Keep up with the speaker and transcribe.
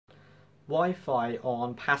Wi-Fi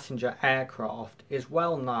on passenger aircraft is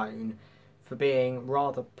well known for being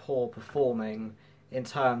rather poor performing in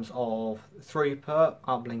terms of throughput,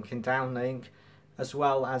 uplink and downlink, as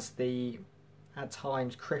well as the at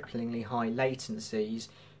times cripplingly high latencies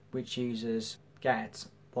which users get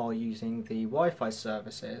while using the Wi-Fi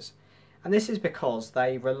services. And this is because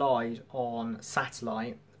they relied on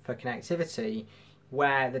satellite for connectivity,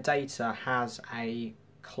 where the data has a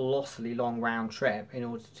colossally long round trip in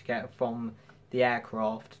order to get from the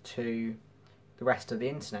aircraft to the rest of the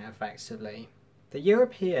internet effectively. The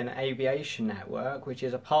European Aviation Network, which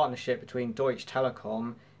is a partnership between Deutsche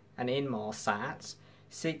Telekom and Inmarsat,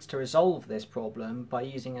 seeks to resolve this problem by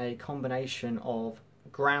using a combination of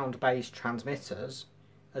ground-based transmitters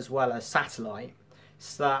as well as satellite,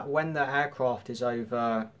 so that when the aircraft is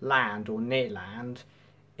over land or near land,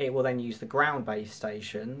 it will then use the ground-based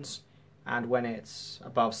stations, and when it's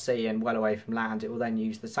above sea and well away from land, it will then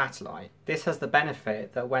use the satellite. This has the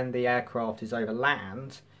benefit that when the aircraft is over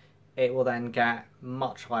land, it will then get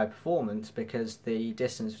much higher performance because the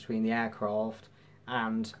distance between the aircraft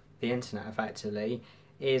and the internet effectively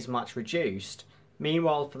is much reduced.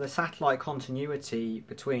 Meanwhile, for the satellite continuity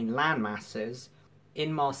between land masses,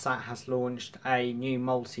 Inmarsat has launched a new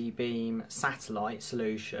multi-beam satellite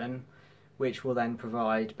solution which will then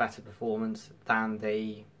provide better performance than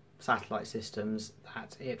the satellite systems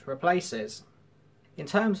that it replaces. In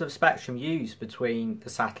terms of spectrum used between the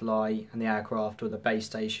satellite and the aircraft, or the base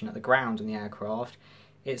station at the ground and the aircraft,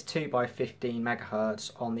 it's 2 by 15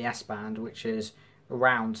 MHz on the S-band, which is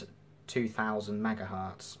around 2000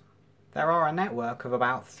 MHz. There are a network of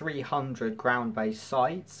about 300 ground-based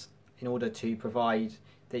sites in order to provide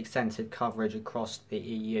the extensive coverage across the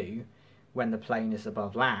EU when the plane is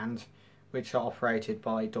above land, which are operated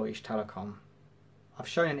by Deutsche Telekom. I've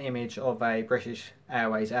shown an image of a British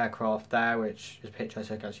Airways aircraft there, which is a picture I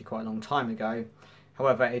took actually quite a long time ago.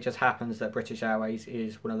 However, it just happens that British Airways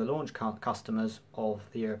is one of the launch customers of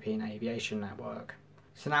the European Aviation Network.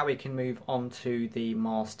 So now we can move on to the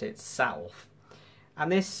mast itself.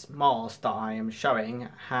 And this mast that I am showing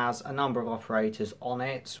has a number of operators on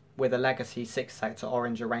it, with a legacy 6-sector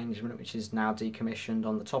orange arrangement which is now decommissioned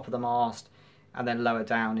on the top of the mast, and then lower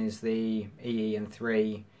down is the EAN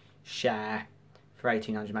 3 share for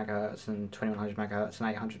 1800 MHz and 2100 MHz and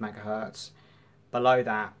 800 MHz below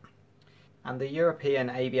that. And the European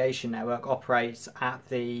Aviation Network operates at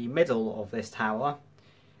the middle of this tower,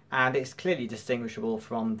 and it's clearly distinguishable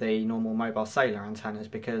from the normal mobile cellular antennas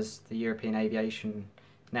because the European Aviation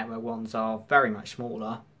Network ones are very much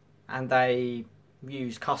smaller, and they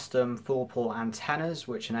use custom 4-port antennas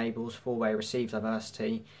which enables 4-way receive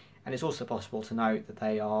diversity, and it's also possible to note that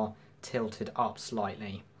they are tilted up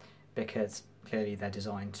slightly because clearly they're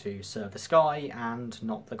designed to serve the sky and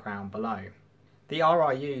not the ground below. The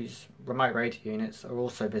RIU's remote radio units are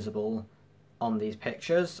also visible on these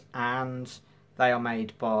pictures, and they are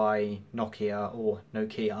made by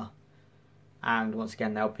Nokia, and once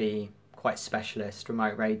again they'll be quite specialist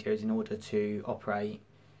remote radios in order to operate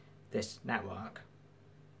this network.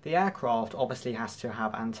 The aircraft obviously has to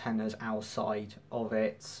have antennas outside of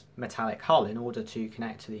its metallic hull in order to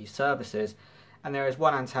connect to these services, and there is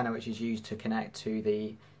one antenna which is used to connect to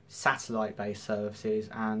the satellite-based services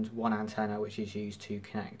and one antenna which is used to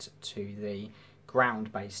connect to the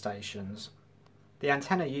ground-based stations. The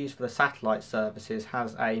antenna used for the satellite services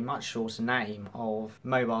has a much shorter name of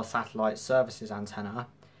Mobile Satellite Services Antenna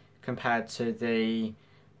compared to the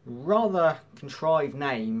rather contrived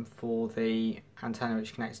name for the antenna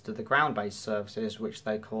which connects to the ground-based services, which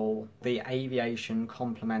they call the Aviation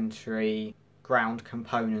Complementary Ground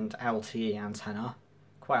Component LTE antenna.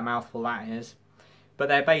 Quite a mouthful that is. But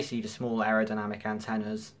they're basically just small aerodynamic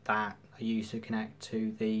antennas that are used to connect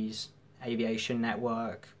to these aviation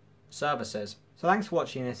network services. So thanks for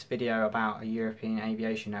watching this video about a European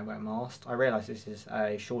Aviation Network mast. I realise this is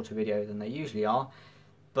a shorter video than they usually are,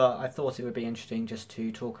 but I thought it would be interesting just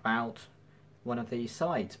to talk about one of these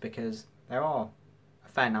sites because there are a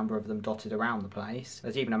fair number of them dotted around the place.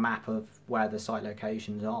 There's even a map of where the site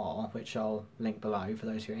locations are, which I'll link below for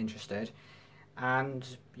those who are interested, and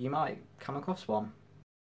you might come across one.